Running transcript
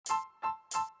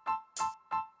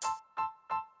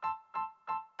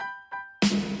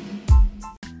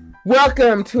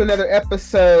Welcome to another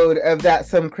episode of That's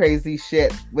Some Crazy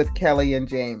Shit with Kelly and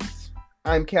James.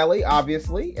 I'm Kelly,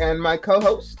 obviously, and my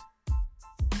co-host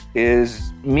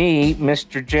is me,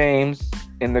 Mr. James,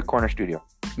 in the corner studio.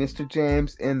 Mr.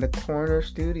 James in the corner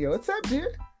studio. What's up,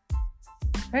 dude?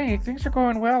 Hey, things are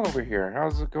going well over here.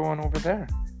 How's it going over there?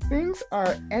 Things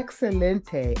are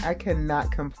excelente. I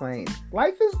cannot complain.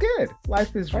 Life is good.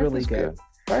 Life is really good.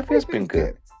 Life has been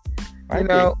good.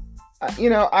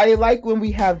 I like when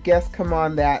we have guests come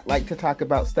on that like to talk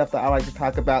about stuff that I like to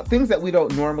talk about, things that we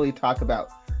don't normally talk about.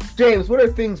 James, what are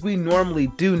things we normally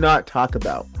do not talk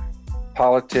about?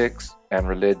 Politics and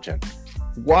religion.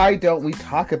 Why don't we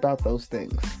talk about those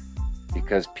things?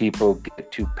 Because people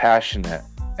get too passionate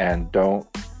and don't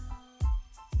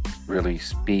really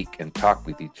speak and talk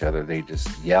with each other. They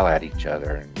just yell at each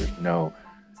other and there's no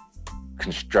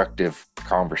constructive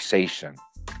conversation.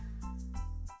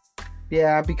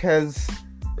 Yeah, because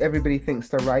everybody thinks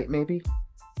they're right, maybe.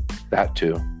 That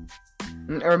too.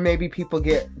 Or maybe people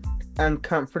get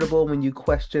uncomfortable when you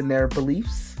question their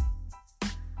beliefs.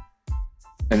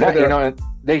 And that,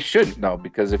 they shouldn't know,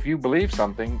 because if you believe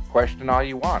something, question all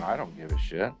you want. I don't give a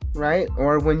shit. Right?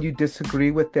 Or when you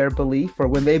disagree with their belief, or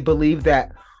when they believe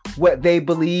that what they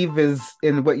believe is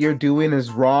in what you're doing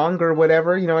is wrong or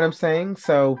whatever, you know what I'm saying?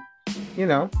 So,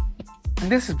 And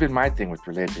this has been my thing with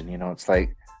religion, it's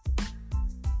like,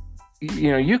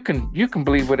 you can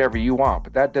believe whatever you want,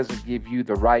 but that doesn't give you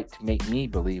the right to make me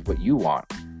believe what you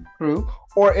want. True.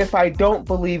 Or if I don't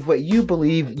believe what you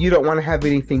believe, you don't want to have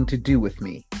anything to do with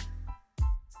me.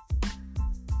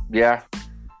 Yeah.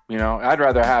 I'd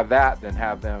rather have that than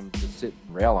have them just sit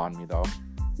and rail on me, though.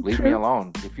 Leave me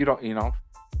alone. If you don't,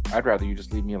 I'd rather you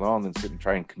just leave me alone than sit and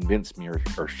try and convince me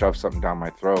or shove something down my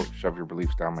throat, shove your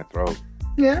beliefs down my throat.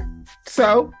 Yeah.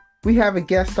 So we have a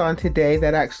guest on today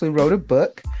that actually wrote a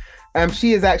book.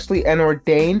 She is actually an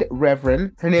ordained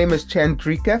reverend. Her name is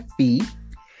Chandrika Phea,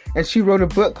 and she wrote a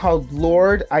book called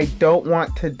Lord, I Don't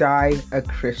Want to Die a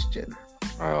Christian.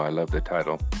 Oh, I love the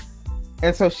title.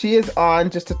 And so she is on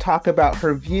just to talk about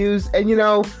her views. And,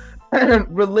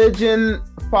 religion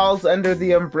falls under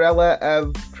the umbrella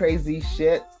of crazy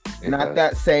shit. Not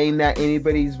that saying that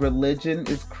anybody's religion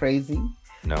is crazy.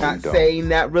 No, not saying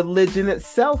that religion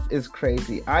itself is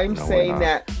crazy. I'm saying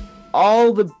that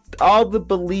all the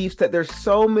beliefs, that there's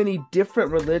so many different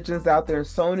religions out there,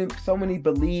 so many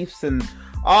beliefs and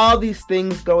all these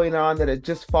things going on, that it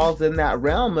just falls in that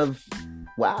realm of,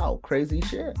 wow, crazy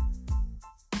shit.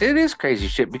 It is crazy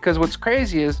shit, because what's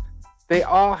crazy is they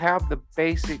all have the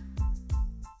basic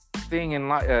thing in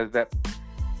life that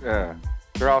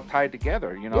they're all tied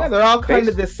together, Yeah, they're all kind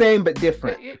of the same but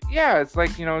different. Yeah, it's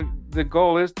like, the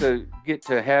goal is to get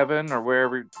to heaven or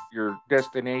wherever your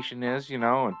destination is,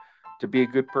 and to be a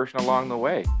good person along the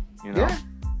way, Yeah.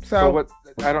 So what,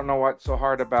 I don't know what's so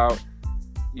hard about,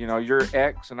 you're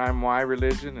X and I'm Y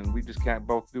religion, and we just can't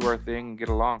both do our thing and get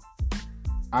along.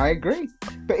 I agree.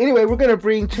 But anyway, we're going to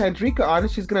bring Chandrika on,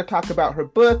 and she's going to talk about her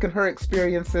book and her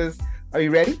experiences. Are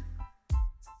you ready?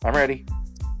 I'm ready.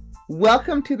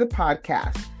 Welcome to the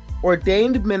podcast,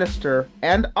 ordained minister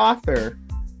and author,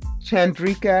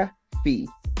 Chandrika Phea.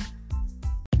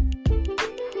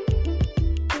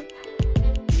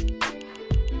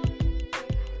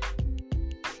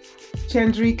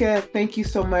 Chandrika, thank you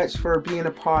so much for being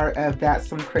a part of That's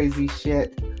Some Crazy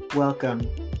Shit. Welcome.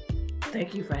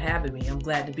 Thank you for having me. I'm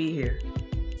glad to be here.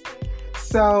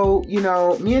 So,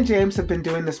 me and James have been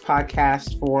doing this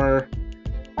podcast for,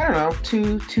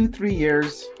 3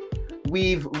 years.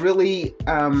 We've really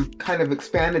kind of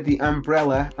expanded the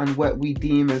umbrella on what we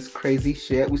deem as crazy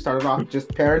shit. We started off just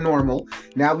paranormal.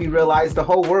 Now we realize the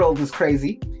whole world is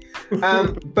crazy.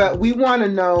 But we want to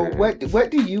know,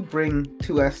 what do you bring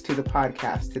to us to the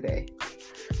podcast today?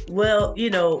 Well,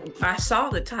 I saw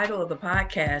the title of the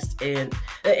podcast,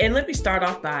 and let me start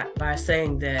off by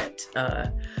saying that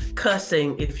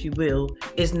cussing, if you will,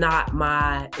 it's not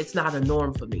a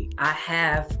norm for me. I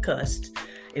have cussed.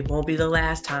 It won't be the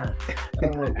last time.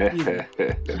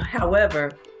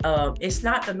 However, it's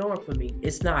not the norm for me.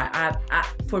 It's not.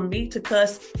 For me to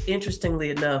cuss,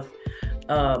 interestingly enough,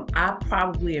 I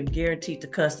probably am guaranteed to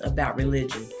cuss about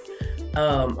religion.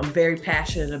 I'm very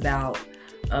passionate about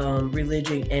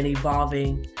religion and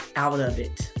evolving out of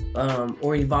it,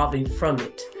 or evolving from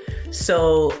it.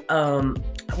 So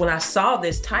when I saw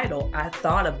this title, I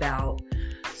thought about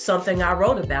something I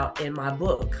wrote about in my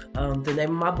book. The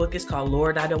name of my book is called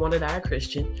Lord, I Don't Want to Die a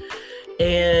Christian.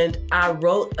 And I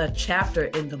wrote a chapter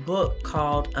in the book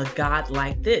called A God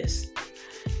Like This.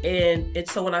 And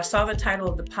so when I saw the title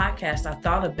of the podcast, I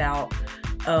thought about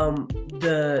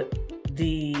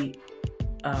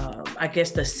I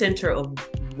guess the center of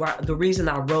the reason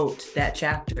I wrote that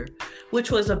chapter,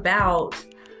 which was about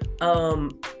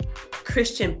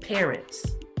Christian parents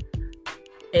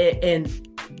and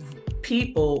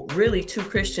people, really two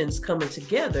Christians coming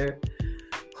together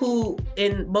who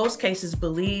in most cases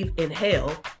believe in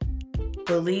hell,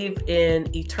 believe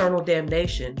in eternal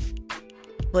damnation,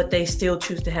 but they still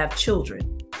choose to have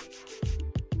children.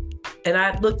 And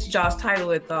I looked at y'all's title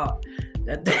and thought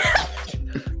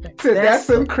that's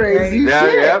some crazy shit.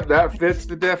 Yeah, that fits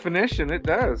the definition. It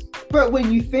does. But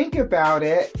when you think about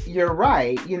it, you're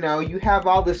right. You know, you have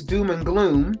all this doom and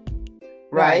gloom,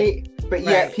 right? But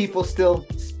yet people still,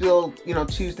 you know,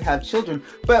 choose to have children.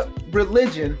 But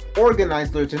religion,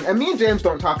 organized religion, and me and James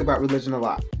don't talk about religion a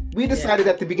lot. We decided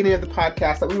at the beginning of the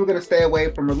podcast that we were going to stay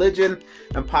away from religion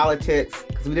and politics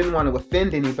because we didn't want to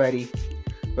offend anybody.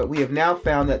 But we have now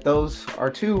found that those are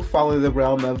too fall in the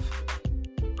realm of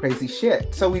crazy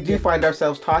shit. So we do find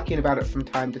ourselves talking about it from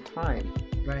time to time.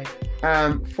 Right.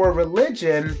 For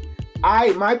religion,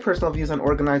 my personal views on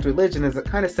organized religion is it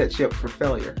kind of sets you up for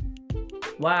failure.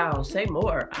 Wow, say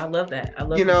more. I love that. I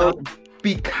love you know,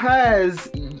 because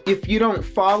if you don't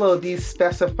follow these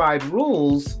specified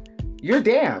rules, you're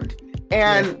damned.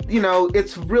 And you know,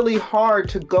 it's really hard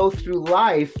to go through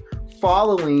life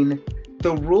following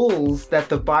the rules that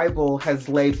the Bible has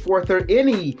laid forth or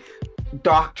any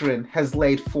doctrine has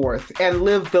laid forth and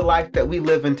live the life that we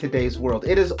live in today's world.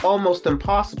 It is almost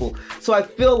impossible. So I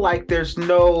feel like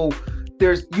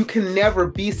you can never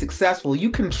be successful. You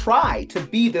can try to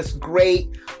be this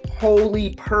great,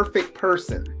 holy, perfect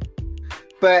person.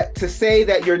 But to say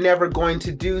that you're never going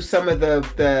to do some of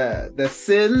the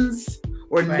sins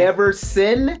or never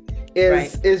sin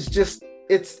is just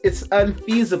it's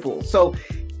unfeasible. So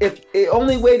if the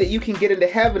only way that you can get into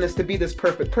heaven is to be this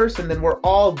perfect person, then we're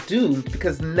all doomed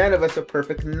because none of us are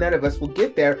perfect. None of us will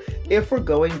get there if we're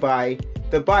going by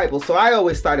the Bible. So I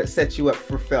always thought it set you up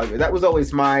for failure. That was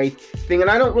always my thing.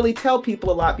 And I don't really tell people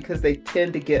a lot because they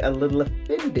tend to get a little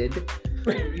offended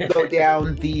when you go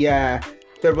down the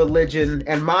religion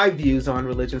and my views on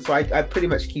religion. So I pretty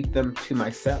much keep them to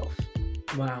myself.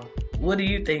 Wow. What do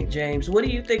you think, James? What do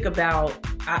you think about,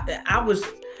 I was,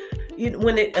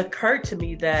 when it occurred to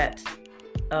me that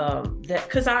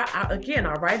because I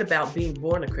write about being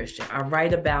born a Christian. I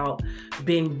write about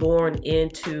being born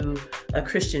into a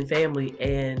Christian family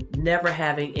and never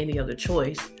having any other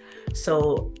choice.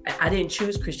 So I didn't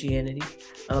choose Christianity.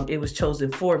 It was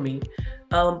chosen for me.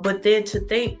 But then to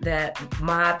think that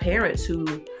my parents who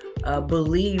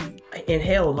believe in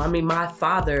hell, I mean, my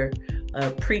father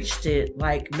preached it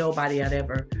like nobody I'd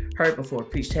ever heard before,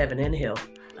 preached heaven and hell.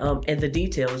 And the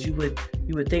details you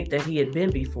would think that he had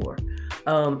been before,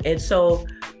 and so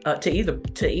to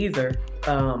either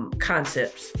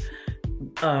concepts,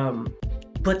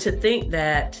 but to think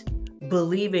that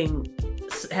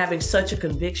having such a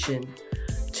conviction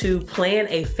to plan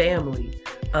a family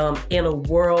in a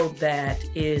world that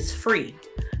is free,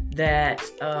 that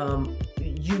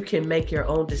you can make your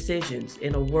own decisions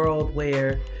in a world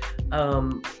where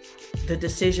the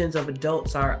decisions of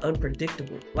adults are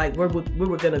unpredictable. Like we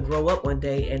were going to grow up one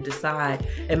day and decide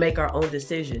and make our own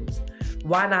decisions.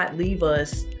 Why not leave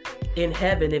us in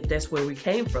heaven if that's where we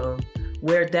came from,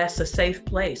 where that's a safe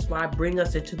place? Why bring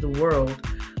us into the world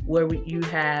where you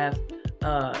have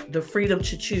the freedom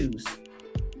to choose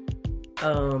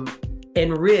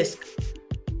and risk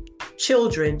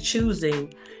children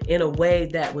choosing in a way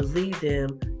that would lead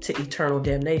them to eternal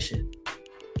damnation?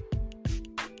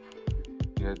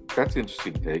 Yeah, that's an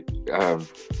interesting take.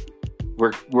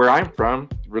 Where I'm from,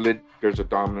 there's a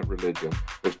dominant religion.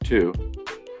 There's two,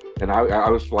 and I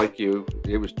was like you.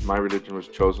 My religion was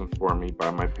chosen for me by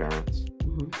my parents.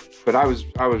 Mm-hmm. But I was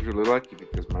really lucky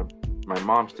because my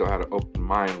mom still had an open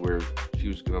mind where she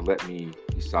was going to let me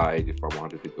decide if I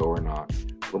wanted to go or not.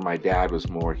 Where my dad was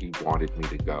more, he wanted me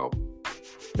to go.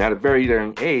 And at a very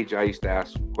young age, I used to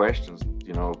ask questions.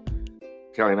 You know,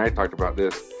 Kelly and I talked about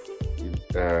this.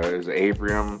 Is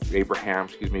Abraham,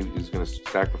 is going to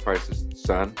sacrifice his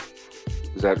son?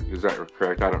 Is that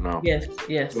correct? I don't know.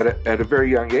 Yes. But at a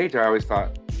very young age, I always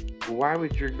thought, well, why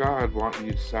would your God want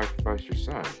you to sacrifice your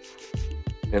son?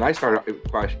 And I started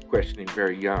questioning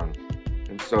very young.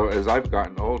 And so as I've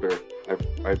gotten older,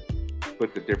 I've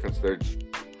put the difference. There's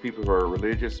people who are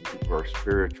religious and people who are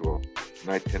spiritual.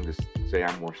 And I tend to say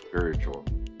I'm more spiritual.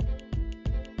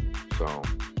 So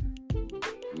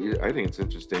I think it's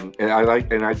interesting, and I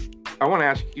want to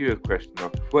ask you a question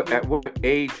though. At what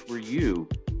age were you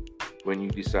when you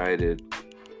decided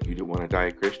you didn't want to die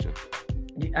a Christian?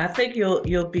 I think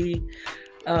you'll be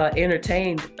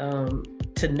entertained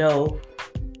to know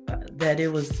that it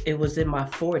was in my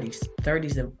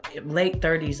 30s and late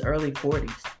 30s, early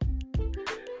 40s.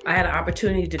 I had an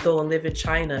opportunity to go and live in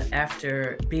China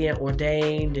after being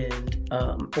ordained and,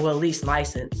 or at least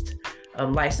licensed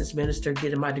minister,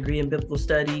 getting my degree in biblical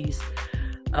studies.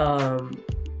 I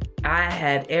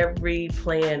had every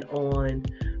plan on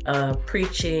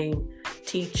preaching,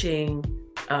 teaching,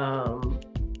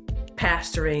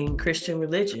 pastoring Christian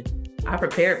religion. I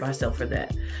prepared myself for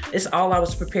that. It's all I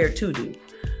was prepared to do.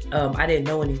 I didn't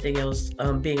know anything else.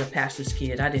 Being a pastor's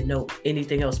kid, I didn't know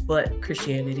anything else but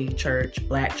Christianity, church,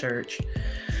 Black church,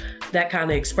 that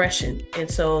kind of expression. And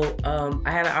so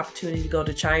I had an opportunity to go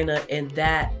to China, and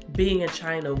that being in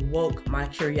China woke my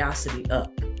curiosity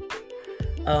up.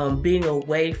 Being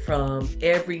away from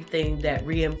everything that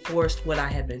reinforced what I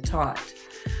had been taught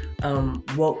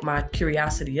woke my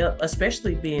curiosity up,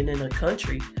 especially being in a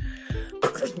country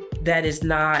that is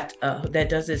not that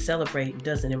doesn't celebrate,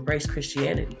 doesn't embrace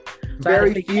Christianity.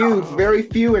 So very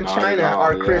few in China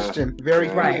are Christian. Very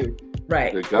few.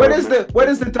 Right. What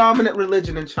is the dominant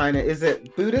religion in China? Is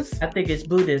it Buddhist? I think it's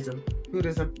Buddhism.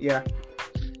 Buddhism, yeah.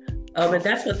 And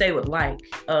that's what they would like.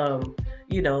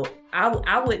 You know,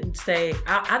 I wouldn't say,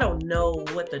 I don't know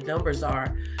what the numbers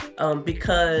are,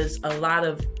 because a lot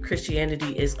of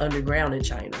Christianity is underground in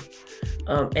China,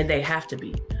 and they have to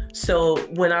be. So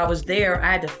when I was there,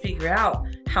 I had to figure out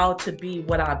how to be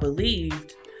what I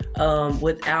believed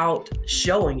without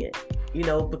showing it, you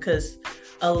know, because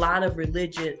a lot of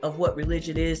what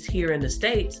religion is here in the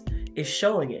States is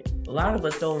showing it. A lot of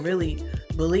us don't really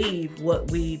believe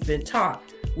what we've been taught.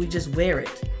 We just wear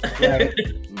it. Right.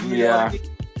 Yeah.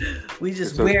 We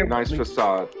just it's wear a nice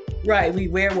facade. Right. We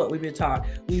wear what we've been taught.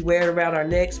 We wear it around our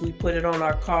necks. We put it on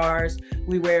our cars.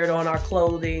 We wear it on our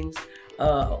clothing.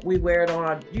 We wear it on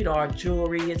our, you know, our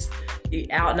jewelry. It's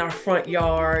out in our front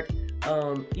yard.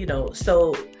 You know,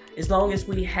 so as long as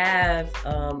we have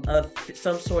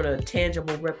some sort of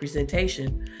tangible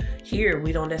representation here,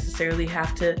 we don't necessarily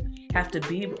have to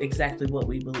be exactly what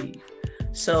we believe.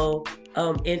 So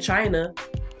in China,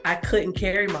 I couldn't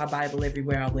carry my Bible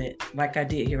everywhere I went like I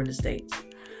did here in the States.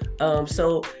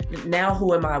 So now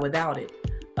who am I without it?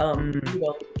 You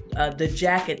know, the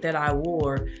jacket that I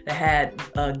wore that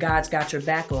had God's Got Your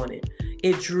Back on it,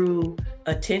 it drew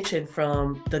attention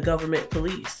from the government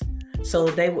police. So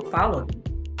they would follow me.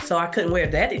 So I couldn't wear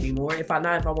that anymore if I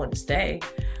wanted to stay.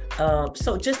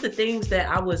 So just the things that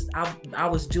I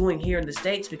was doing here in the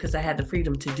States because I had the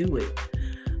freedom to do it.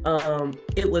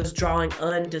 It was drawing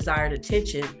undesired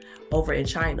attention over in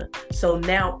China. So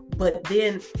now, but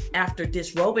then after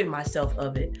disrobing myself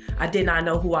of it, I did not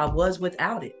know who I was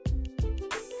without it.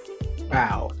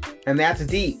 Wow. And that's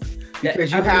deep,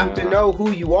 because you have to know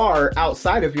who you are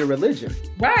outside of your religion.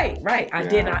 Right. I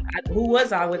did not. Who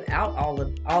was I without all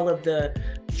of the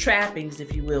trappings,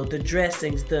 if you will, the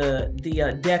dressings,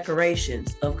 the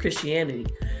decorations of Christianity?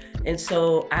 And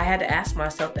so I had to ask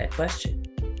myself that question.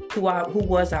 Who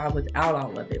was I without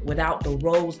all of it, without the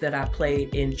roles that I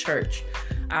played in church?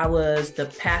 I was the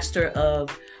pastor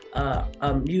of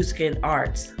music and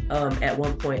arts at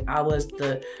one point. I was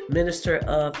the minister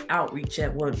of outreach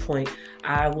at one point.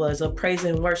 I was a praise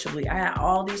and worship leader. I had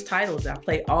all these titles. I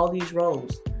played all these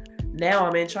roles. Now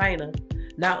I'm in China.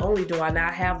 Not only do I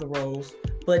not have the roles,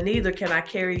 but neither can I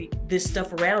carry this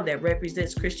stuff around that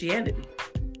represents Christianity.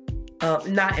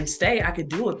 Not and stay. I could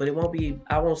do it, but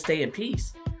I won't stay in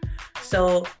peace.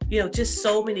 So, you know, just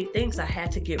so many things I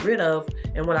had to get rid of.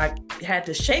 And when I had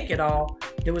to shake it all,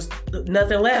 there was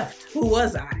nothing left. Who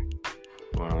was I?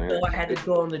 Well, So I had to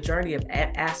go on the journey of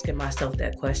asking myself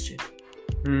that question.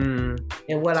 Mm.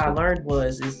 And what I learned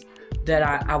is that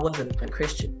I wasn't a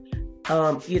Christian.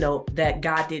 You know, that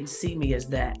God didn't see me as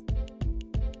that.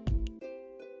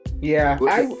 Yeah.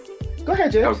 Go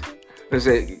ahead, James.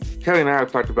 Kelly and I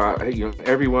have talked about, you know,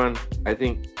 everyone, I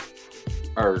think,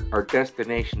 our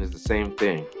destination is the same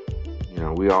thing. You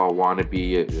know, we all want to be,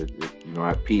 you know,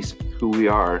 at peace with who we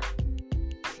are,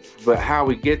 but how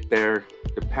we get there,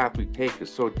 the path we take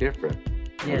is so different.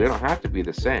 Yes. You know, they don't have to be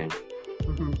the same.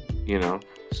 Mm-hmm. You know,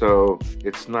 so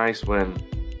it's nice when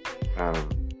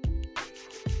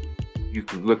you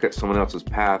can look at someone else's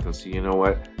path and see, you know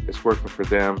what, it's working for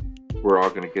them. We're all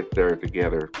going to get there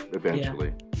together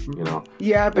eventually. You know.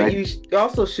 Yeah, but you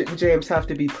also shouldn't, James, have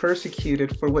to be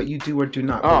persecuted for what you do or do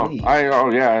not believe.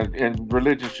 Yeah, and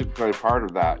religion should play a part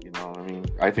of that. You know, I mean,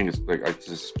 I think it's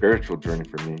a spiritual journey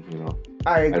for me. You know,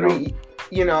 I agree.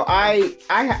 You know, I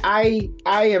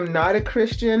am not a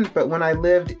Christian, but when I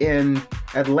lived in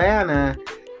Atlanta,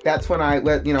 that's when I,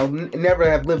 you know, never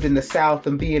have lived in the South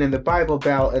and being in the Bible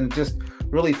Belt and just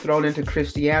really thrown into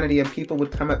Christianity, and people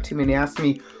would come up to me and ask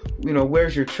me,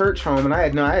 where's your church home? And I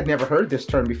had never heard this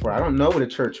term before. I don't know what a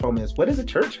church home is. What is a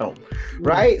church home?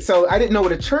 Right? So I didn't know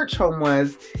what a church home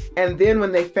was. And then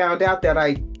when they found out that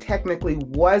I technically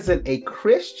wasn't a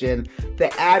Christian,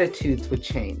 the attitudes would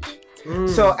change.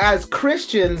 So as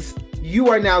Christians, you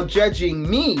are now judging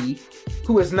me,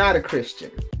 who is not a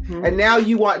Christian. And now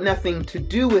you want nothing to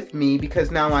do with me because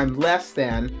now I'm less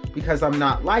than, because I'm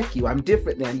not like you. I'm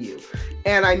different than you.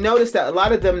 And I noticed that a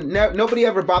lot of them, nobody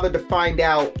ever bothered to find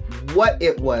out what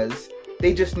it was.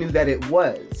 They just knew that it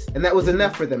was. And that was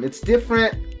enough for them. It's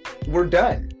different. We're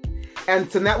done. And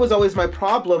so that was always my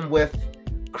problem with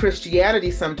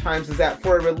Christianity sometimes, is that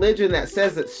for a religion that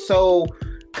says it's so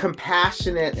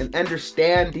compassionate and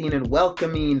understanding and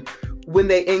welcoming, when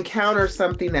they encounter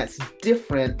something that's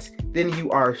different, then you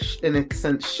are in a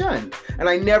sense shunned. And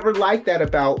I never liked that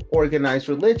about organized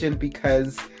religion,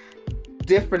 because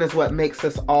different is what makes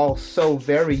us all so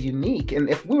very unique. And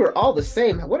if we were all the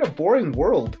same, what a boring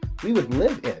world we would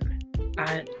live in.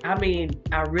 I mean,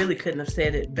 I really couldn't have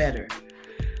said it better.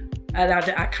 And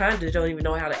I kind of don't even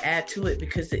know how to add to it,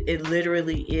 because it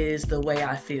literally is the way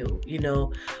I feel.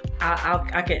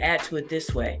 I can add to it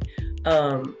this way.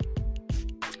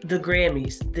 The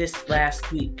Grammys this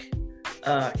last week,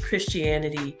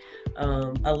 Christianity,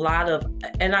 a lot of,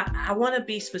 and I want to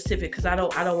be specific because I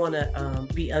don't want to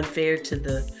be unfair to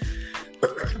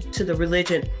the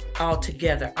religion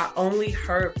altogether. I only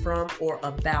heard from or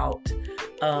about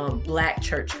Black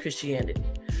church Christianity,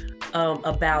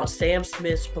 about Sam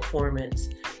Smith's performance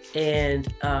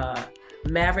and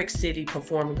Maverick City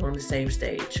performing on the same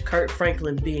stage, Kirk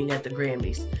Franklin being at the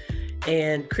Grammys,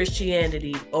 and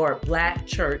Christianity, or Black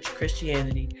church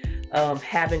Christianity,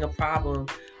 having a problem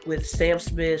with Sam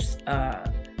Smith's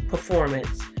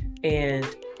performance and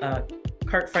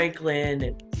Kirk Franklin.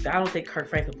 And I don't think Kirk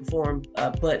Franklin performed,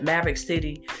 but Maverick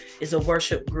City is a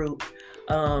worship group.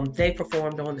 They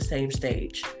performed on the same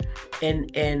stage,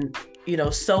 and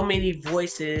so many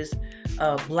voices,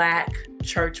 Black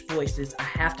church voices. I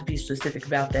have to be specific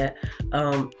about that,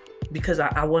 because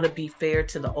I want to be fair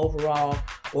to the overall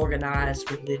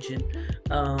organized religion.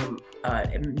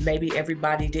 Maybe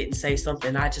everybody didn't say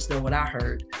something. I just know what I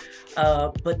heard.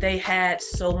 But they had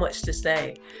so much to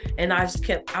say. And I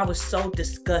was so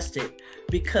disgusted,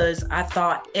 because I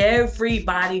thought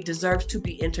everybody deserves to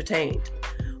be entertained.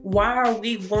 Why are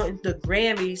we wanting the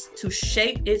Grammys to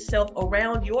shape itself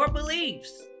around your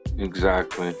beliefs?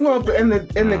 Exactly. Well, and the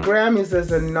Grammys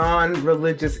is a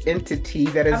non-religious entity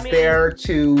that is there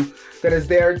to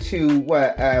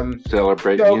what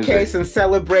celebrate showcase music and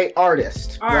celebrate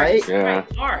artists, right? Yeah.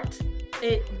 Right, art.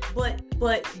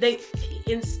 But they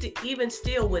even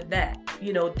still with that,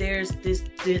 there's this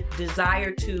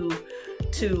desire to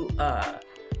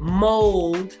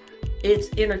mold its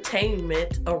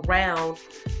entertainment around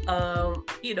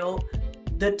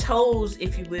the toes,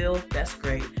 if you will. That's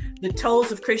great. The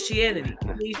toes of Christianity.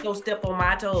 Please don't step on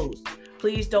my toes.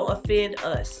 Please don't offend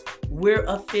us. We're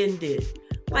offended.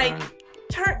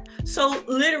 So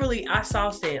literally, I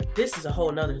saw Sam. This is a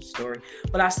whole nother story,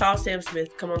 but I saw Sam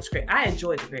Smith come on the screen. I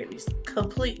enjoyed the Grammys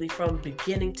completely from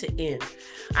beginning to end.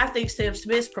 I think Sam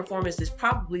Smith's performance is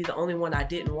probably the only one I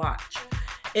didn't watch.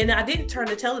 And I didn't turn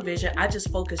the television. I just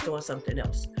focused on something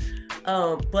else.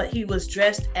 But he was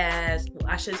dressed as,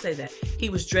 I should say that, he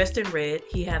was dressed in red.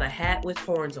 He had a hat with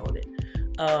horns on it.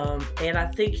 And I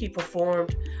think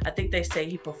they say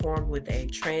he performed with a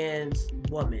trans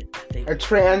woman, A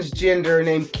transgender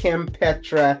named Kim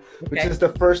Petra, which is the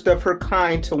first of her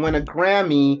kind to win a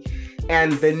Grammy.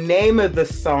 And the name of the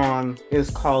song is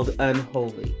called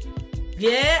Unholy.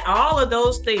 Yeah, all of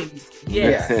those things.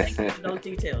 Yes, thank you for those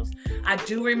details. I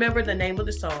do remember the name of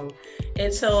the song.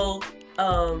 And so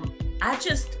I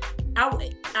didn't,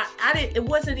 it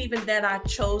wasn't even that I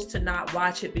chose to not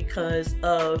watch it because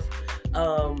of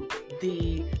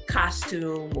the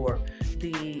costume or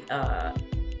the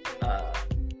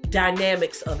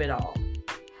dynamics of it all,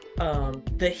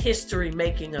 the history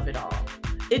making of it all.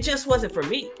 It just wasn't for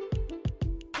me.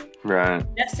 Right.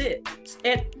 That's it.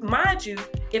 And mind you,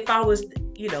 if I was,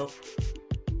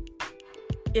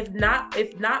 if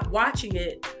not watching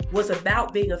it was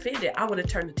about being offended, I would have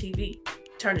turned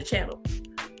the channel.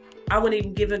 I wouldn't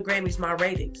even give the Grammys my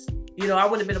ratings. I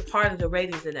wouldn't have been a part of the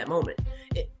ratings in that moment.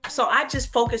 So I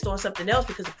just focused on something else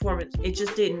because the performance, it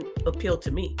just didn't appeal to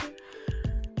me.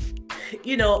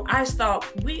 I thought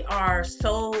I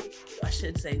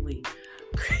shouldn't say we.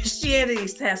 Christianity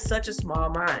has such a small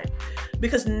mind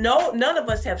because none of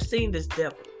us have seen this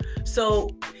devil. So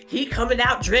he coming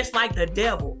out dressed like the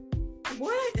devil.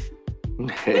 What?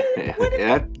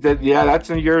 That's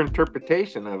in your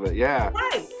interpretation of it. Yeah.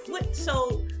 Right. What?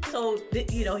 So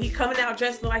he coming out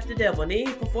dressed like the devil, and then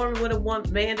he performing with a one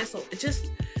man. That's just,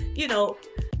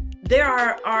 there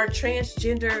are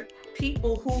transgender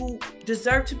people who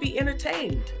deserve to be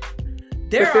entertained.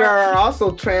 But there are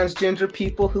also transgender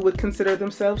people who would consider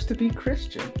themselves to be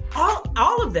Christian.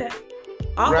 All of that.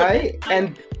 Right?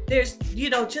 And there's,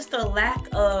 just a lack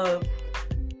of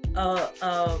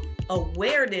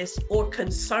awareness or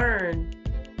concern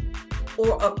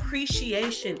or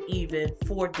appreciation even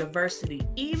for diversity,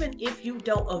 even if you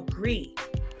don't agree.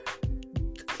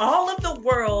 All of the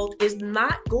world is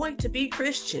not going to be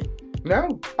Christian.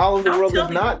 No, all of the world is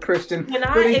not Christian.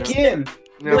 But again,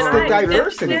 it's the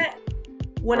diversity.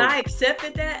 When I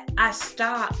accepted that, I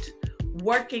stopped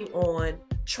working on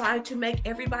trying to make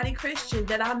everybody Christian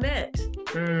that I met.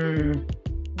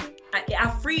 I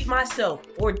freed myself,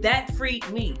 or that freed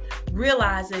me,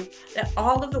 realizing that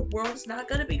all of the world's not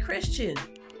going to be Christian.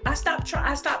 I stopped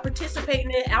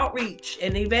participating in outreach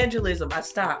and evangelism. I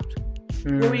stopped.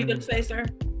 What were you going to say, sir?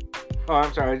 Oh,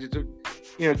 I'm sorry.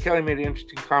 Kelly made an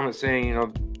interesting comment saying,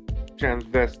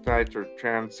 transvestites or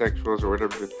transsexuals or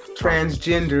whatever.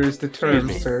 Transgender is the term,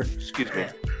 sir. Excuse me.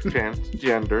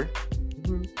 Transgender.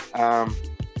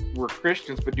 We're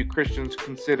Christians, but do Christians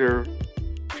consider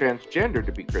transgender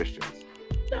to be Christians?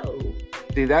 No.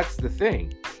 See, that's the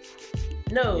thing.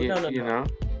 No.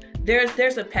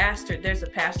 There's a pastor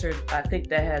I think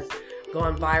that has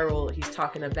gone viral. He's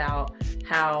talking about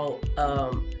how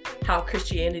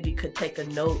Christianity could take a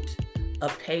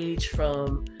page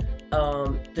from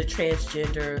the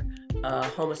transgender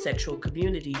homosexual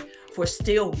community for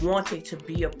still wanting to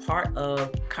be a part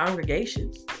of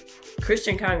congregations,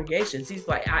 Christian congregations. He's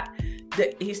like,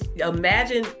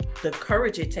 imagine the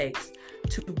courage it takes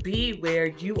to be where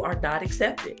you are not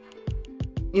accepted.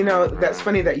 That's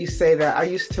funny that you say that. I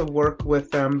used to work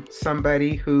with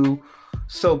somebody who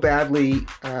so badly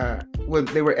when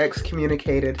they were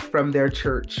excommunicated from their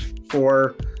church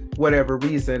for whatever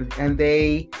reason, and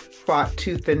they fought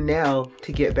tooth and nail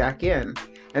to get back in.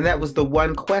 And that was the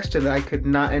one question that I could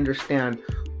not understand.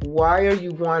 Why are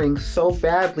you wanting so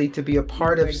badly to be a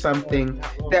part of something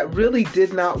that really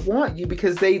did not want you?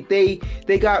 Because they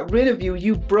got rid of you.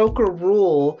 You broke a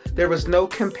rule. There was no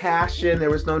compassion. There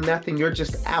was no nothing. You're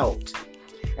just out.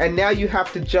 And now you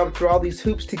have to jump through all these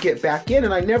hoops to get back in.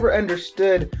 And I never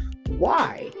understood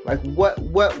why. Like, what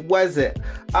was it?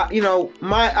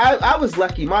 I was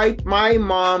lucky. My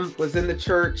mom was in the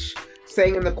church,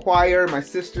 sang in the choir. My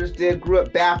sisters did, grew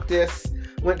up Baptist,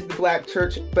 went to the Black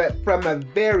church. But from a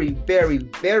very, very,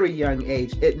 very young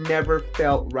age, it never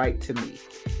felt right to me.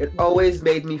 It always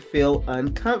made me feel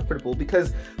uncomfortable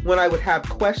because when I would have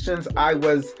questions, I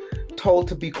was told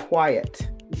to be quiet.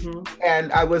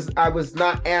 And I was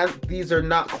not, these are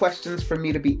not questions for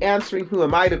me to be answering. Who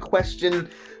am I to question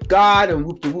God and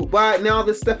whoop de whoop and all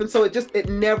this stuff? And so it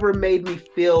never made me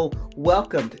feel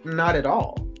welcomed, not at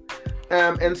all.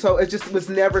 And so it just was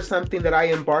never something that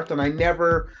I embarked on.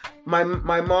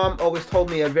 My mom always told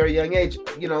me at a very young age,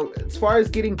 as far as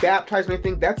getting baptized and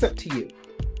anything, that's up to you.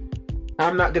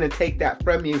 I'm not going to take that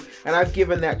from you. And I've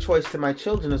given that choice to my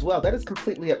children as well. That is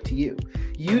completely up to you.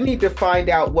 You need to find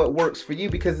out what works for you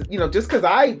because, just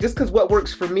because what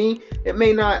works for me, you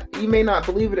may not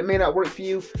believe it. It may not work for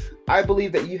you. I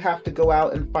believe that you have to go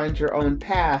out and find your own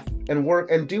path and work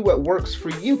and do what works for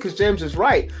you. Because James is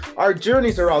right. Our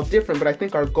journeys are all different, but I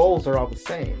think our goals are all the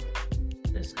same.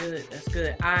 That's good. That's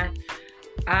good.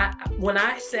 When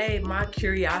I say my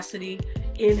curiosity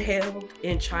inhaled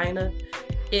in China,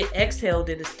 it exhaled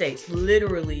in the States.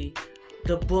 Literally,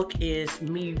 the book is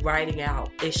me writing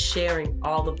out, is sharing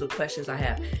all of the questions I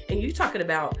have. And you're talking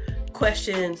about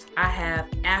questions I have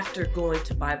after going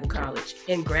to Bible college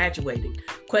and graduating,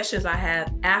 questions I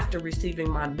have after receiving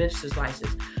my minister's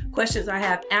license, questions I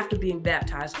have after being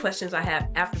baptized, questions I have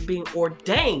after being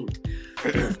ordained,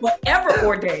 forever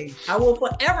ordained. I will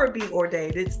forever be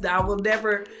ordained. I will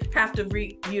never have to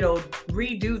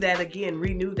redo that again,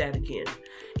 renew that again.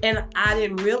 And I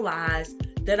didn't realize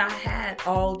that I had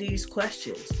all these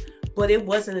questions, but it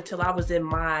wasn't until I was in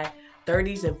my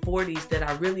 30s and 40s that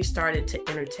I really started to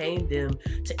entertain them,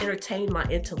 to entertain my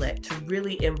intellect, to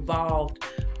really involve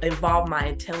my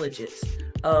intelligence,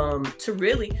 to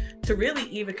really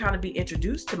even kind of be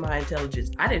introduced to my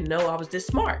intelligence. I didn't know I was this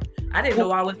smart. I didn't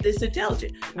know I was this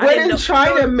intelligent. What in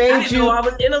China made you? I didn't know I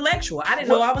was intellectual. I didn't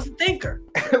know I was a thinker.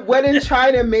 What in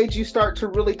China made you start to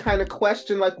really kind of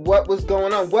question like what was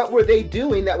going on? What were they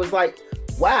doing that was like,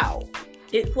 wow?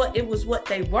 It was what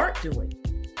they weren't doing.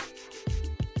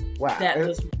 Wow. That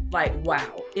was like,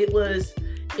 wow. It was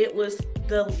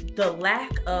the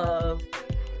lack of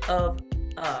of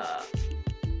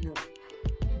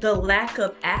the lack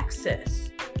of access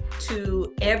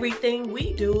to everything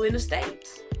we do in the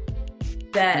States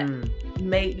that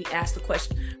made me ask the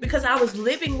question, because I was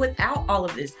living without all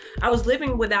of this. I was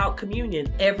living without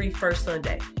communion every first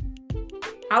Sunday.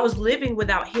 I was living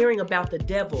without hearing about the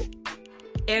devil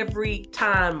every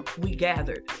time we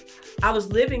gathered. I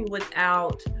was living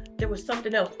without, there was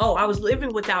something else. Oh, I was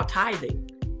living without tithing.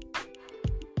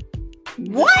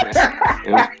 What?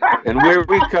 And where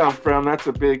we come from, that's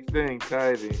a big thing,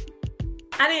 tithing.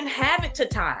 I didn't have it to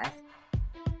tithe.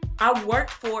 I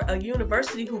worked for a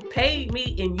university who paid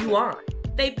me in yuan.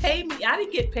 They paid me. I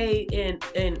didn't get paid in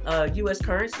U.S.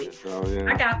 currency. Oh,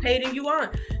 yeah. I got paid in yuan.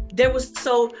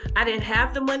 So I didn't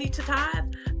have the money to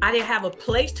tithe. I didn't have a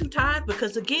place to tithe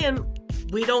because, again,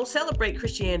 we don't celebrate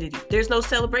Christianity. There's no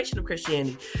celebration of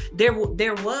Christianity. There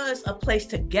was a place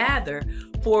to gather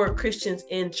for Christians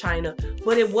in China,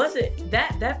 but it wasn't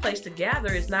that place to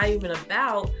gather is not even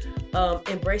about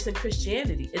embracing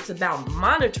Christianity. It's about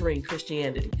monitoring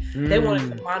Christianity. They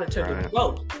wanted to monitor the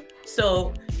growth.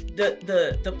 So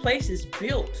the places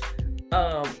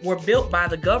were built by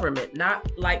the government, not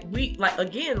like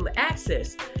again,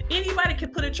 access. Anybody can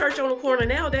put a church on the corner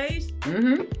nowadays.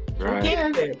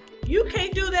 Right. You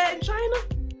can't do that in China.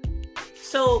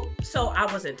 So I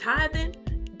wasn't tithing,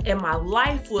 and my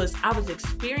life I was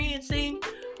experiencing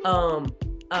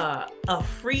a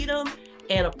freedom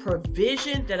and a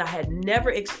provision that I had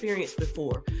never experienced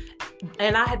before.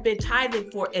 And I had been tithing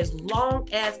for as long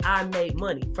as I made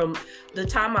money. From the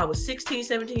time I was 16,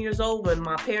 17 years old, when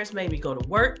my parents made me go to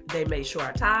work, they made sure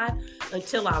I tithed,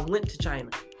 until I went to China.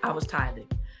 I was tithing,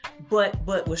 but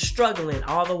was struggling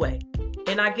all the way.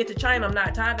 And I get to China, I'm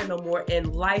not tithing no more.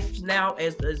 And life now,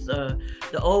 as the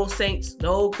old saints, the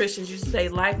old Christians used to say,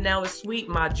 life now is sweet.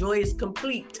 My joy is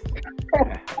complete.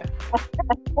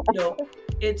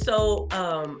 And so,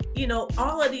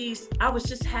 all of these, I was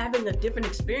just having a different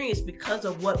experience because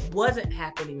of what wasn't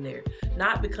happening there,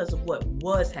 not because of what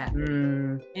was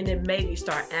happening. And it made me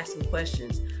start asking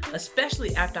questions,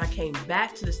 especially after I came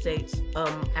back to the States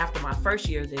after my first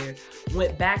year there,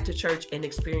 went back to church and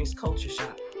experienced culture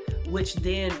shock, which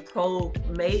then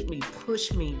made me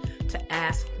push me to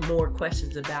ask more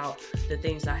questions about the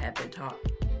things I had been taught.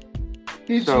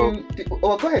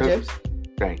 Go ahead, James.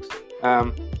 Thanks.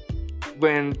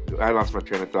 When I lost my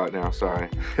train of thought now, sorry.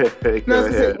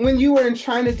 When you were in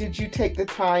China, did you take the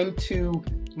time to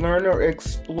learn or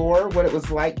explore what it was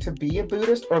like to be a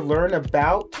Buddhist or learn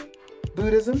about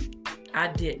Buddhism? I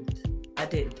didn't.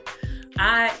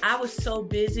 I was so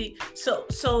busy. So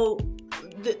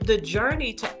the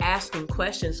journey to asking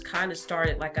questions kind of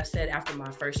started, like I said, after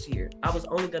my first year. I was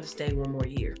only going to stay one more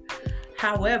year.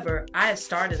 However, I had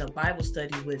started a Bible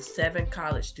study with 7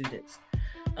 college students.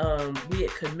 We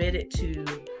had committed to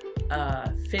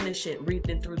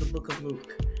reading through the book of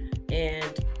Luke.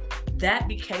 And that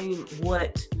became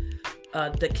what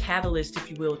the catalyst, if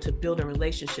you will, to building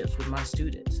relationships with my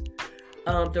students.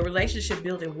 The relationship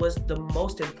building was the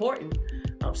most important.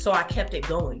 So I kept it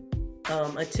going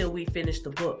until we finished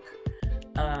the book.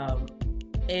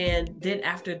 And then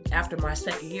after my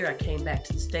second year, I came back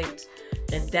to the States.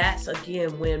 And that's,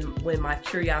 again, when my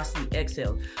curiosity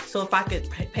exhaled. So if I could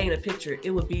paint a picture,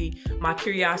 it would be my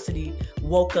curiosity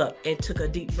woke up and took a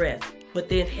deep breath, but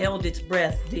then held its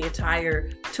breath the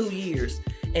entire 2 years.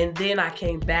 And then I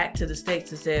came back to the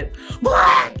States and said,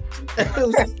 what? It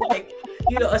was just like,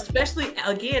 especially,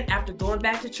 again, after going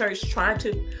back to church, trying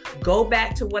to go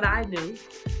back to what I knew,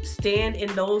 stand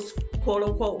in those quote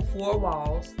unquote 4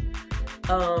 walls.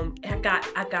 I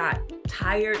got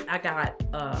tired. I got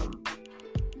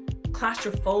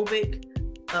claustrophobic,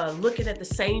 looking at the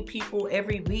same people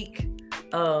every week,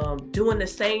 doing the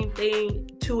same thing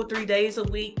 2 or 3 days a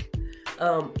week,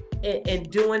 and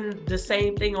doing the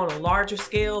same thing on a larger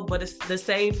scale, but it's the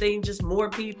same thing, just more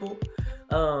people.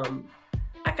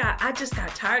 I just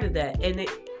got tired of that, and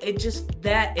it just,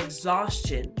 that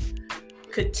exhaustion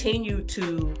continued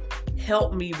to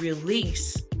help me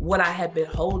release what I had been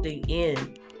holding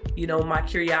in. My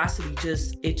curiosity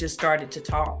just started to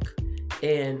talk.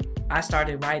 And I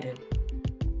started writing.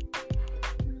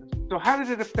 So how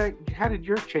did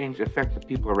your change affect the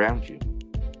people around you?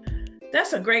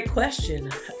 That's a great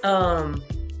question.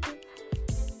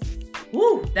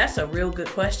 That's a real good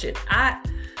question. I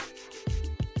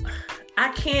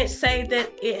can't say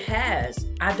that it has.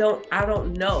 I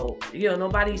don't know.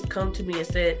 Nobody's come to me and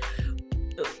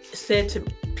said to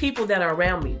people that are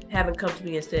around me, haven't come to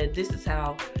me and said, this is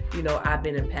how, I've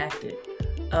been impacted.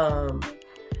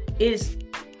 Is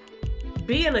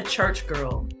being a church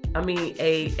girl,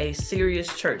 a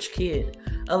serious church kid,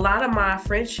 a lot of my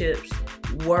friendships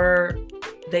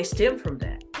they stem from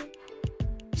that.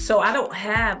 So I don't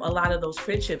have a lot of those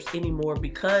friendships anymore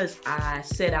because I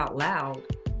said out loud,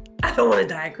 I don't want to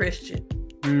die a Christian.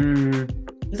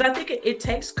 Because I think it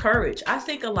takes courage. I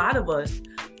think a lot of us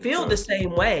feel the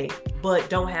same way, but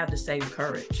don't have the same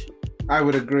courage. I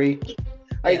would agree.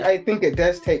 Yeah. I think it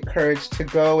does take courage to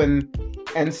go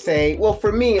and say, well,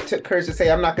 for me, it took courage to say,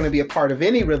 I'm not going to be a part of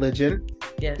any religion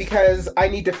because I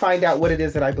need to find out what it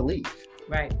is that I believe.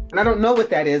 Right. And I don't know what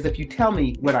that is if you tell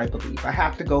me what I believe. I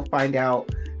have to go find out,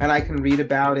 and I can read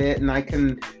about it, and I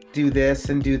can do this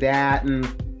and do that,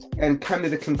 and come to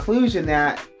the conclusion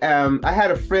that I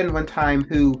had a friend one time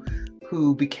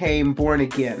who became born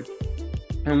again.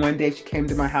 And one day she came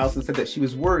to my house and said that she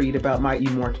was worried about my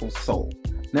immortal soul.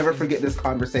 Never forget this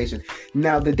conversation.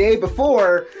 Now, the day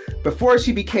before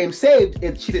she became saved,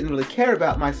 she didn't really care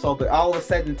about my soul, but all of a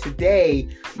sudden today,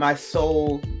 my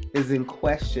soul is in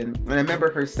question. And I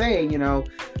remember her saying,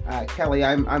 Kelly,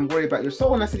 I'm worried about your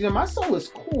soul. And I said, my soul is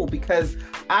cool because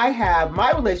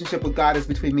my relationship with God is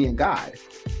between me and God.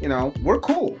 We're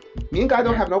cool. Me and God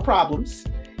don't have no problems.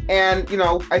 And,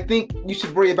 I think you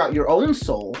should worry about your own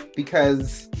soul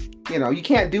because, you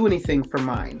can't do anything for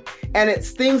mine. And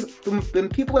it's things, when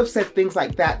people have said things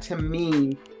like that to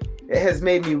me, it has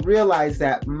made me realize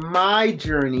that my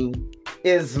journey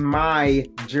is my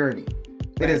journey.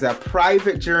 It is a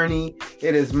private journey.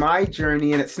 It is my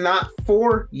journey, and it's not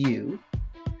for you.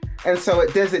 And so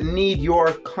it doesn't need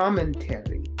your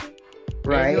commentary,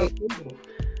 right?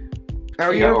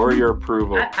 Or your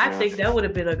approval. I think that would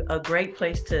have been a great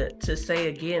place to say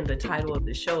again the title of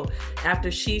the show. After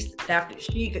she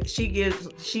gets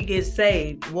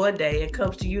saved one day and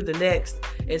comes to you the next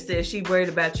and says she worried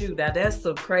about you. Now that's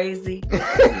so crazy. And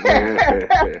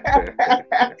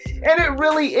it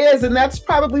really is, and that's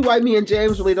probably why me and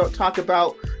James really don't talk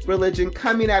about religion.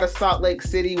 Coming out of Salt Lake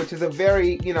City, which is a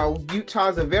very,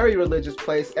 Utah's a very religious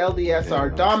place. LDS are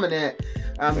dominant.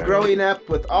 Growing up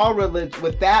with all religion,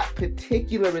 with that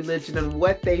particular religion and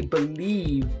what they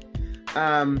believe,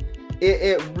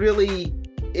 it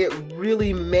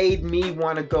really made me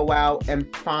want to go out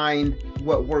and find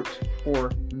what worked for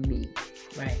me.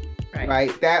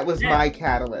 Right. That was my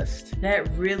catalyst.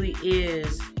 That really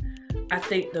is, I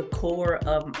think, the core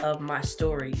of my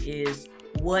story is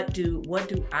what do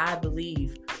I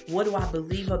believe? What do I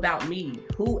believe about me?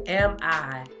 Who am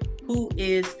I? Who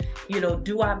is,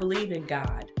 do I believe in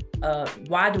God?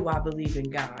 Why do I believe in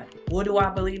God? What do I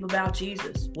believe about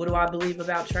Jesus? What do I believe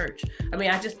about church? I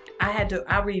mean,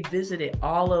 I revisited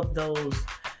all of those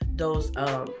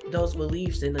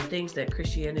beliefs and the things that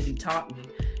Christianity taught me.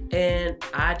 And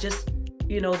I just,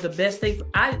 the best thing,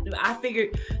 I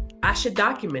figured I should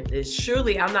document this.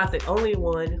 Surely I'm not the only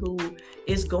one who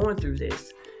is going through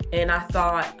this. And I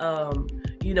thought,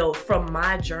 from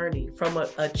my journey, from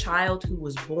a child who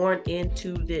was born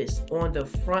into this on the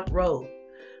front row,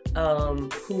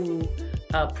 who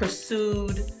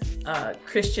pursued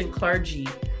Christian clergy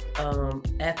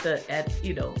as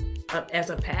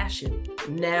a passion,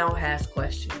 now has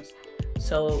questions.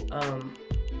 So,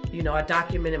 I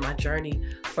documented my journey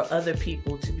for other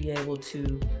people to be able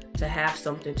to have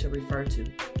something to refer to.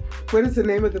 What is the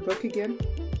name of the book again?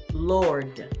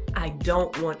 Lord, I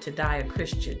don't want to die a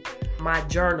Christian. My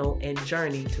journal and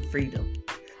journey to freedom.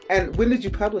 And when did you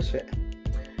publish it?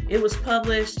 It was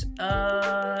published,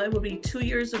 it would be 2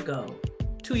 years ago.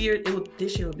 This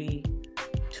year would be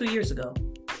 2 years ago.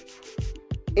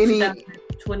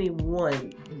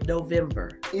 2021, November.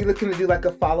 Are you looking to do like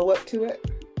a follow-up to it?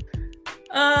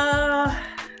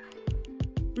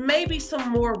 Maybe some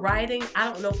more writing. I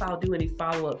don't know if I'll do any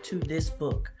follow-up to this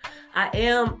book. I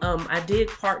did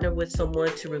partner with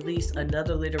someone to release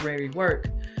another literary work,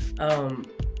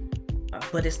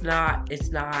 but it's not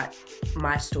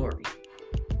my story.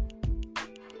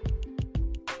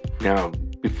 Now,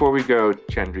 before we go,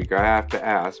 Chandrika, I have to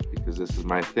ask, because this is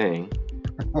my thing.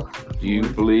 Do you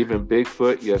believe in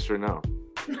Bigfoot, yes or no?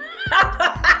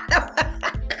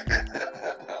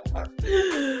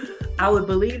 I would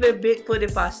believe in Bigfoot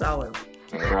if I saw him.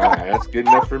 All right, that's good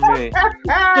enough for me.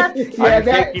 I'm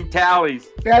taking tallies.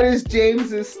 That is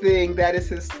James's thing. That is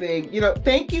his thing.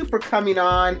 Thank you for coming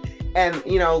on and,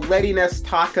 letting us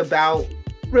talk about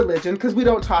religion, because we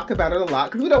don't talk about it a lot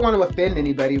because we don't want to offend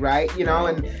anybody, right?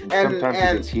 And sometimes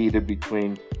it gets heated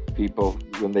between people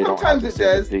when they don't have to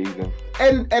say it.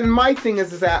 And my thing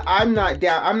is that I'm not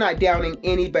downing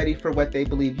anybody for what they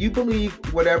believe. You believe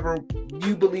whatever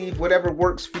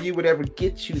works for you, whatever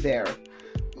gets you there.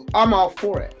 I'm all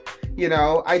for it.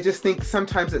 I just think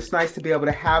sometimes it's nice to be able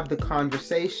to have the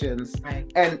conversations Right.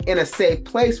 and in a safe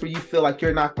place where you feel like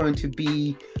you're not going to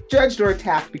be judged or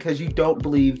attacked because you don't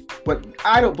believe what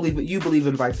I don't believe what you believe,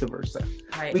 and vice versa.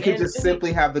 Right. We can just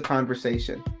simply have the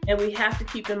conversation. And we have to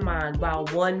keep in mind, while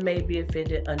one may be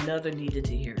offended, another needed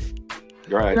to hear it.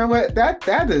 Right. You know what?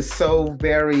 That is so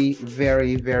very,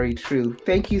 very, very true.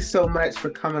 Thank you so much for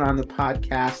coming on the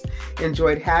podcast.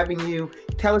 Enjoyed having you.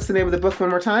 Tell us the name of the book one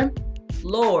more time.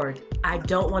 Lord, I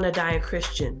Don't Want to Die a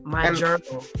Christian, my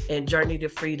journal and journey to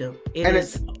freedom.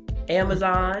 It's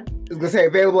Amazon. I was gonna say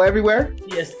available everywhere.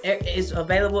 Yes, it's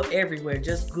available everywhere.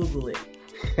 Just Google it.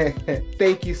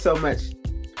 Thank you so much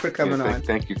for coming on.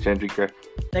 Thank you, Chandrika.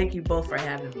 Thank you both for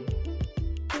having me.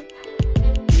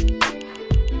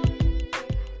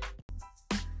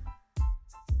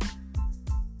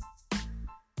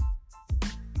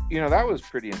 That was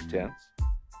pretty intense.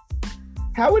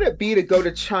 How would it be to go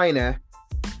to China,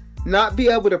 not be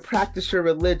able to practice your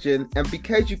religion, and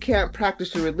because you can't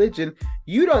practice your religion,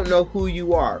 you don't know who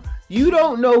you are. You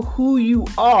don't know who you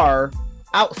are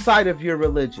outside of your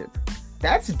religion.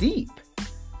 That's deep.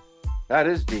 That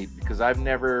is deep, because I've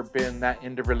never been that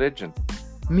into religion.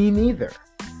 Me neither.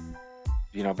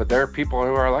 But there are people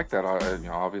who are like that,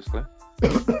 obviously.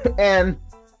 And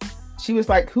she was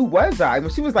like, who was I? When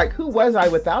she was like, who was I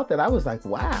without that? I was like,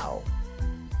 wow.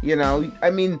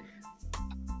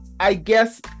 I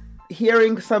guess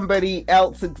hearing somebody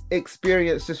else's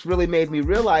experience just really made me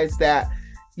realize that,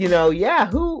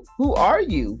 who are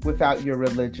you without your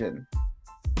religion?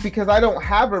 Because I don't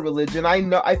have a religion.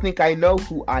 I think I know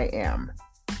who I am.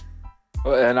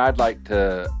 And I'd like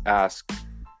to ask,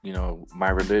 my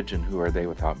religion, who are they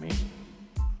without me?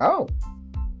 Oh,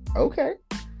 okay.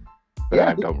 But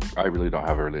Yeah. I really don't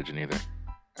have a religion either.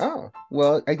 Oh,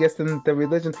 well, I guess then the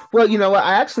religion. Well, you know what?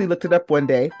 I actually looked it up one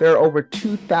day. There are over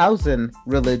 2,000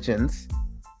 religions,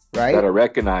 right? That are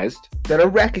recognized.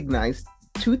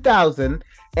 2,000.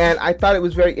 And I thought it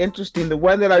was very interesting. The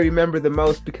one that I remember the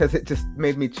most, because it just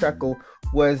made me chuckle,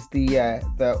 was the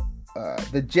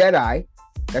Jedi.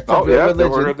 That's a real religion. The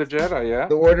Order of the Jedi, yeah.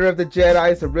 The Order of the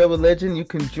Jedi is a real religion. You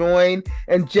can join.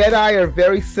 And Jedi are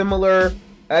very similar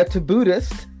to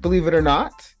Buddhists, believe it or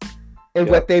not, in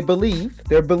what they believe,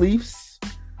 their beliefs,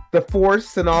 the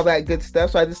Force, and all that good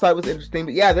stuff. So I just thought it was interesting.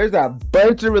 But yeah, there's a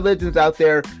bunch of religions out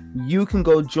there. You can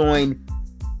go join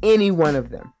any one of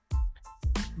them.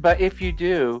 But if you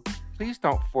do, please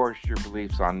don't force your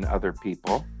beliefs on other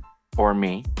people or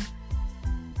me.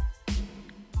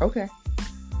 Okay.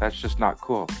 That's just not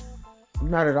cool.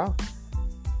 Not at all.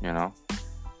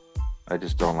 I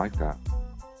just don't like that.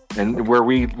 And where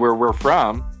we're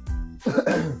from,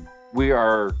 we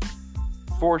are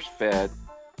force-fed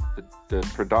the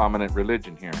predominant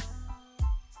religion here,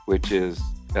 which is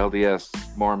LDS,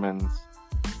 Mormons,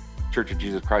 Church of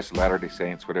Jesus Christ of Latter-day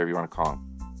Saints, whatever you want to call them.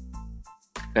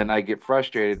 And I get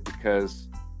frustrated because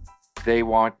they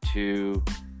want to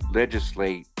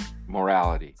legislate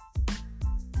morality.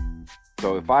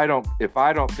 So if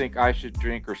I don't think I should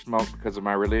drink or smoke because of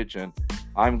my religion,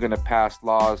 I'm going to pass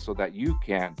laws so that you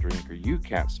can't drink or you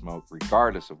can't smoke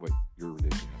regardless of what your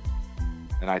religion is.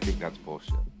 And I think that's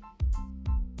bullshit.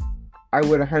 I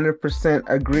would 100%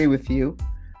 agree with you.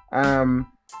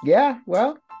 Yeah,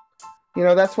 well,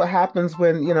 that's what happens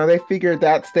when, they figure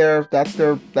that's their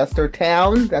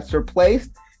town, that's their place.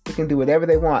 They can do whatever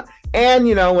they want. And,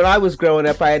 when I was growing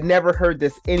up, I had never heard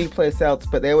this anyplace else,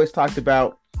 but they always talked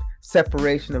about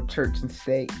separation of church and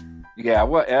state. Yeah,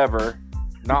 whatever.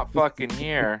 Not fucking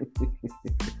here.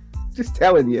 Just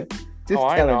telling you.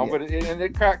 I know, but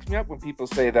it cracks me up when people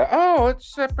say that. Oh,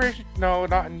 it's separation. No,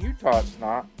 not in Utah. It's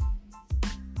not.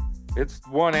 It's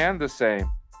one and the same.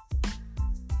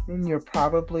 And you're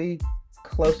probably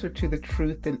closer to the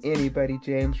truth than anybody,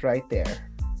 James, right there.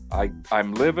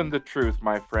 I'm living the truth,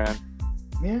 my friend.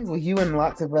 Yeah, well, you and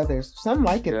lots of others. Some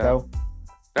like it though.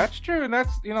 That's true, and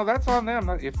that's on them.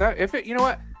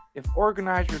 If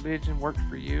organized religion works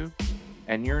for you,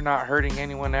 and you're not hurting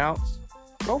anyone else,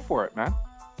 go for it, man.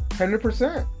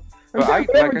 100%.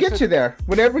 Whatever gets you there.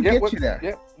 Whatever gets you there.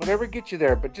 Yeah, whatever gets you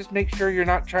there. But just make sure you're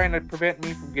not trying to prevent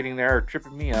me from getting there or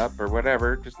tripping me up or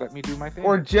whatever. Just let me do my thing.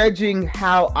 Or judging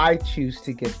how I choose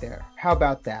to get there. How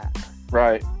about that?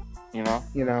 Right.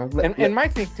 And my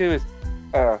thing too is,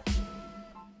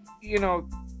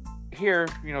 here,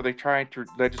 they try to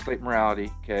legislate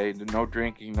morality. Okay, no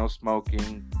drinking, no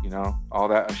smoking. All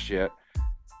that shit.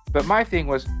 But my thing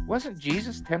wasn't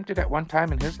Jesus tempted at one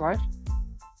time in his life?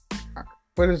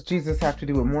 What does Jesus have to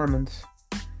do with Mormons?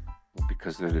 Well,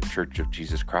 because they're the Church of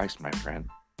Jesus Christ, my friend.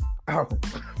 Oh.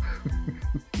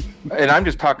 And I'm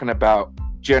just talking about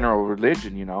general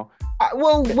religion,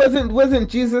 Well, wasn't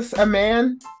Jesus a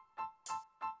man?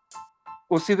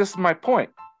 Well, see, this is my point.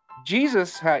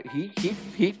 Jesus had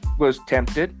he was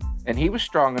tempted, and he was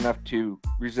strong enough to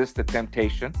resist the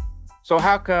temptation. So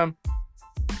how come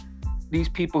these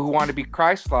people who want to be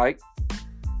Christ-like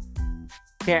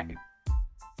can't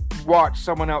watch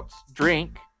someone else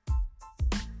drink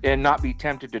and not be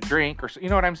tempted to drink? Or, you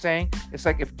know what I'm saying? It's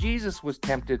like if Jesus was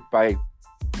tempted by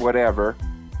whatever,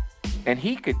 and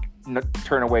he could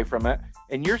turn away from it,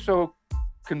 and you're so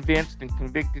convinced and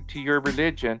convicted to your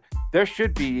religion, there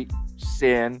should be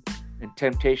sin and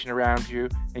temptation around you,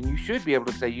 and you should be able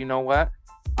to say, you know what,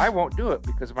 I won't do it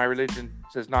because my religion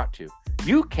says not to.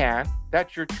 You can,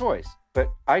 that's your choice,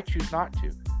 but I choose not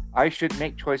to. I should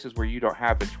make choices where you don't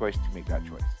have the choice to make that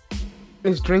choice.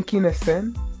 Is drinking a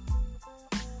sin?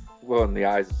 Well, in the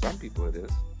eyes of some people it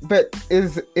is. But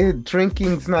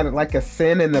drinking's not like a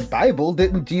sin in the Bible?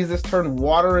 Didn't Jesus turn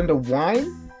water into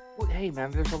wine? Well, hey man,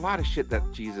 there's a lot of shit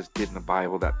that Jesus did in the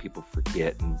Bible that people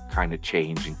forget and kind of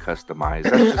change and customize.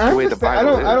 That's just the way the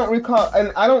Bible is.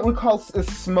 I don't recall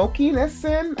smoking a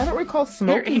sin. I don't recall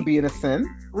smoking being a sin.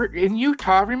 We're in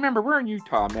Utah. Remember, we're in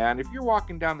Utah, man. If you're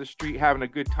walking down the street having a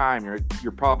good time,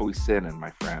 you're probably sinning,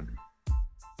 my friend.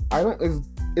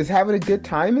 Is having a good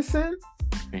time a sin?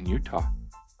 In Utah.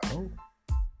 Oh.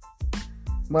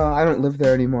 Well, I don't live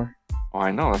there anymore. Oh,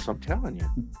 I know. That's what I'm telling you.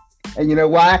 And you know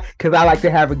why? Because I like to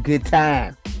have a good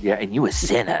time. Yeah, and you a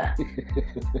sinner.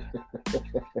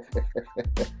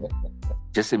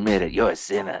 Just admit it. You're a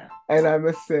sinner. And I'm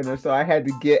a sinner, so I had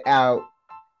to get out.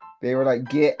 They were like,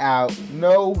 get out.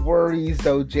 No worries,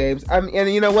 though, James. And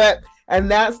you know what?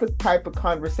 And that's the type of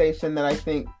conversation that I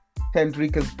think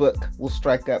Chandrika's book will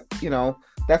strike up. You know,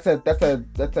 that's a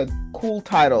cool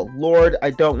title. Lord, I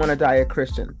don't want to die a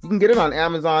Christian. You can get it on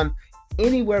Amazon,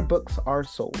 anywhere books are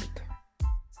sold.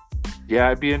 Yeah,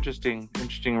 it'd be interesting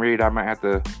read. I might have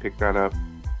to pick that up.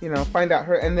 You know, find out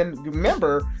her. And then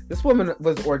remember, this woman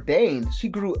was ordained. She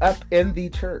grew up in the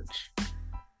church.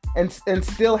 And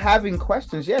still having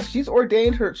questions. Yes, she's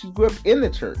ordained her. She grew up in the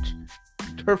church.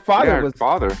 Her father was.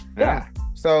 Father. Yeah.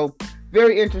 So,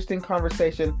 very interesting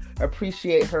conversation.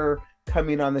 Appreciate her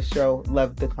coming on the show.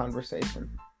 Loved the conversation.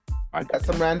 Got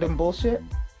some random bullshit?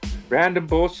 Random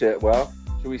bullshit. Well,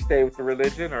 should we stay with the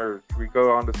religion or should we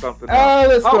go on to something else?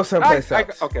 Let's go someplace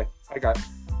else. I got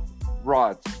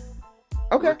rods.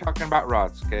 Okay. We're talking about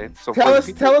rods, okay? So tell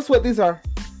us what these are.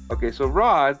 Okay, so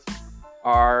rods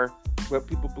are what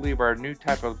people believe are a new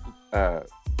type of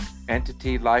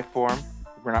entity, life form.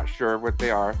 We're not sure what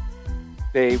they are.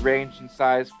 They range in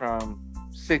size from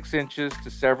 6 inches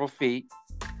to several feet.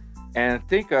 And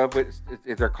think of it,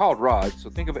 they're called rods, so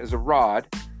think of it as a rod,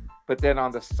 but then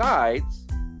on the sides,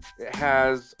 it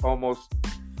has almost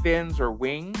fins or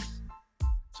wings,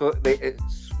 so it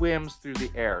swims through the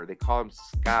air. They call them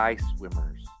sky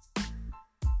swimmers.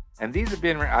 And these have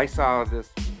been, I saw this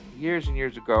years and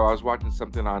years ago. I was watching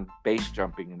something on base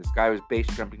jumping, and this guy was base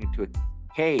jumping into a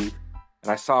cave,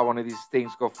 and I saw one of these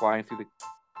things go flying through the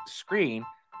screen,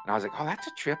 and I was like, oh, that's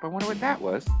a trip. I wonder what that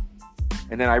was.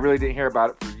 And then I really didn't hear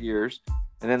about it for years.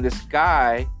 And then this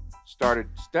guy started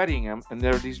studying them, and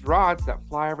there are these rods that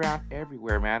fly around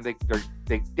everywhere, man. They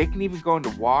can even go into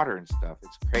water and stuff.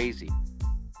 It's crazy.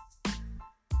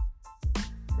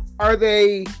 Are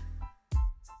they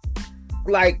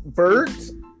like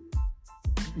birds?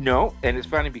 No, and it's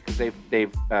funny because they've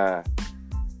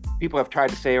people have tried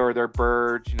to say, or they're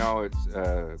birds. You know,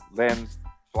 it's lens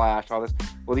flash, all this.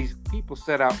 Well, these people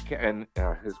set out, and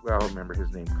I remember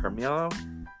his name, Carmelo.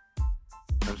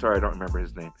 I'm sorry, I don't remember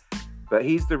his name. But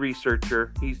he's the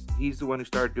researcher. He's the one who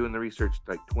started doing the research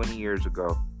like 20 years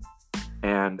ago.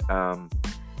 And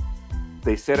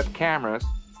they set up cameras,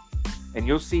 and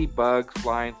you'll see bugs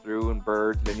flying through and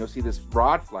birds. And then you'll see this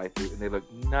rod fly through, and they look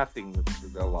nothing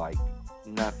alike.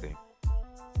 Nothing.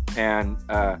 And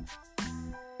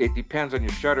it depends on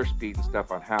your shutter speed and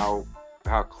stuff on how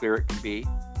clear it can be.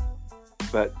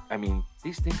 But I mean,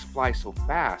 these things fly so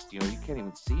fast, you know, you can't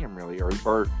even see them really,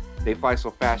 or they fly so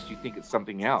fast you think it's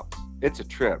something else. It's a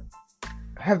trip.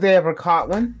 Have they ever caught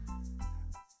one?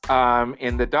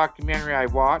 In the documentary I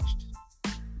watched,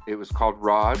 it was called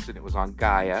Rods, and it was on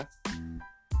Gaia.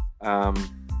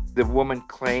 The woman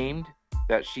claimed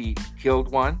that she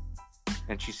killed one,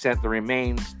 and she sent the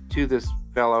remains to this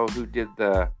fellow who did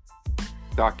the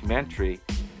documentary.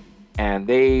 And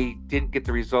they didn't get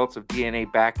the results of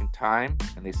DNA back in time,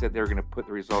 and they said they were going to put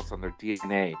the results on their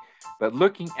DNA. But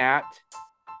looking at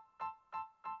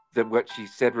what she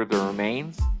said were the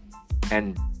remains,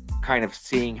 and kind of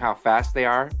seeing how fast they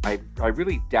are, I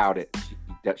really doubt it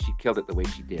that she killed it the way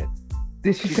she did.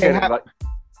 Did she say how?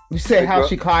 You say how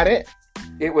she caught it?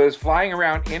 It was flying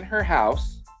around in her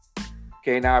house.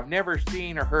 Okay, now I've never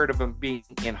seen or heard of them being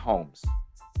in homes.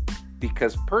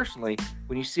 Because personally,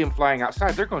 when you see them flying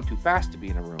outside, they're going too fast to be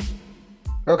in a room.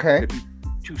 Okay. It'd be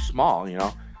too small, you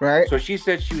know? Right. So she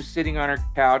said she was sitting on her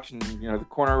couch and, you know, the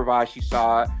corner of her eye, she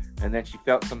saw it. And then she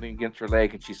felt something against her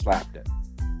leg and she slapped it.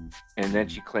 And then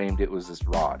she claimed it was this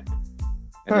rod.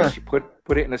 And then she put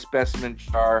it in a specimen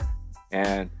jar.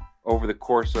 And over the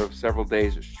course of several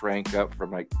days, it shrank up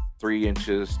from like 3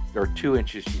 inches or 2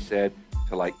 inches, she said,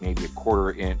 to like maybe a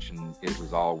quarter inch. And it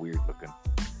was all weird looking.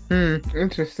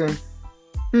 Interesting.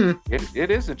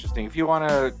 It is interesting. If you want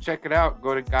to check it out,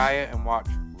 go to Gaia and watch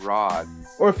rods.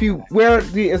 Or if you,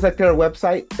 is like there a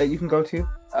website that you can go to?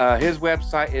 His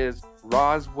website is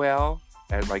Roswell,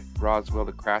 as like Roswell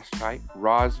the crash site,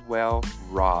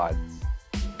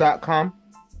 RoswellRods.com.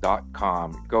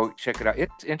 Go check it out.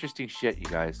 It's interesting shit, you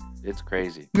guys. It's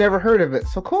crazy. Never heard of it.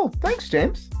 So cool. Thanks,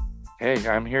 James. Hey,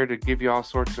 I'm here to give you all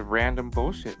sorts of random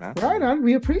bullshit, man. Right on.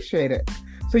 We appreciate it.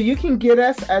 So you can get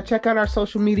us, check out our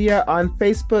social media on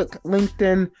Facebook,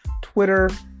 LinkedIn, Twitter,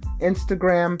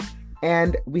 Instagram,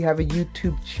 and we have a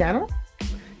YouTube channel.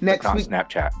 Next week,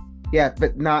 Snapchat. Yeah,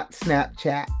 but not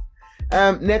Snapchat.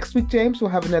 Next week, James, we'll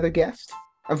have another guest,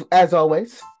 as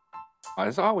always.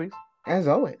 As always. As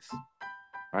always.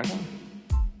 Right on.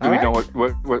 Do we know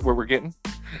what we're getting?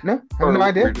 No, I have no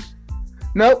idea.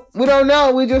 Nope, we don't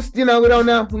know. We just, we don't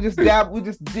know. We just we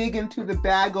just dig into the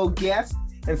bag of guests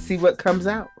and see what comes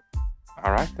out.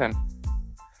 All right, then.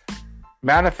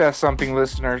 Manifest something,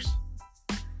 listeners.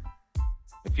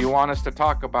 If you want us to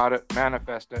talk about it,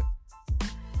 manifest it.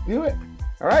 Do it.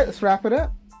 All right, let's wrap it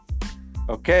up.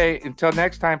 Okay, until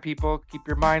next time, people, keep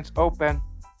your minds open.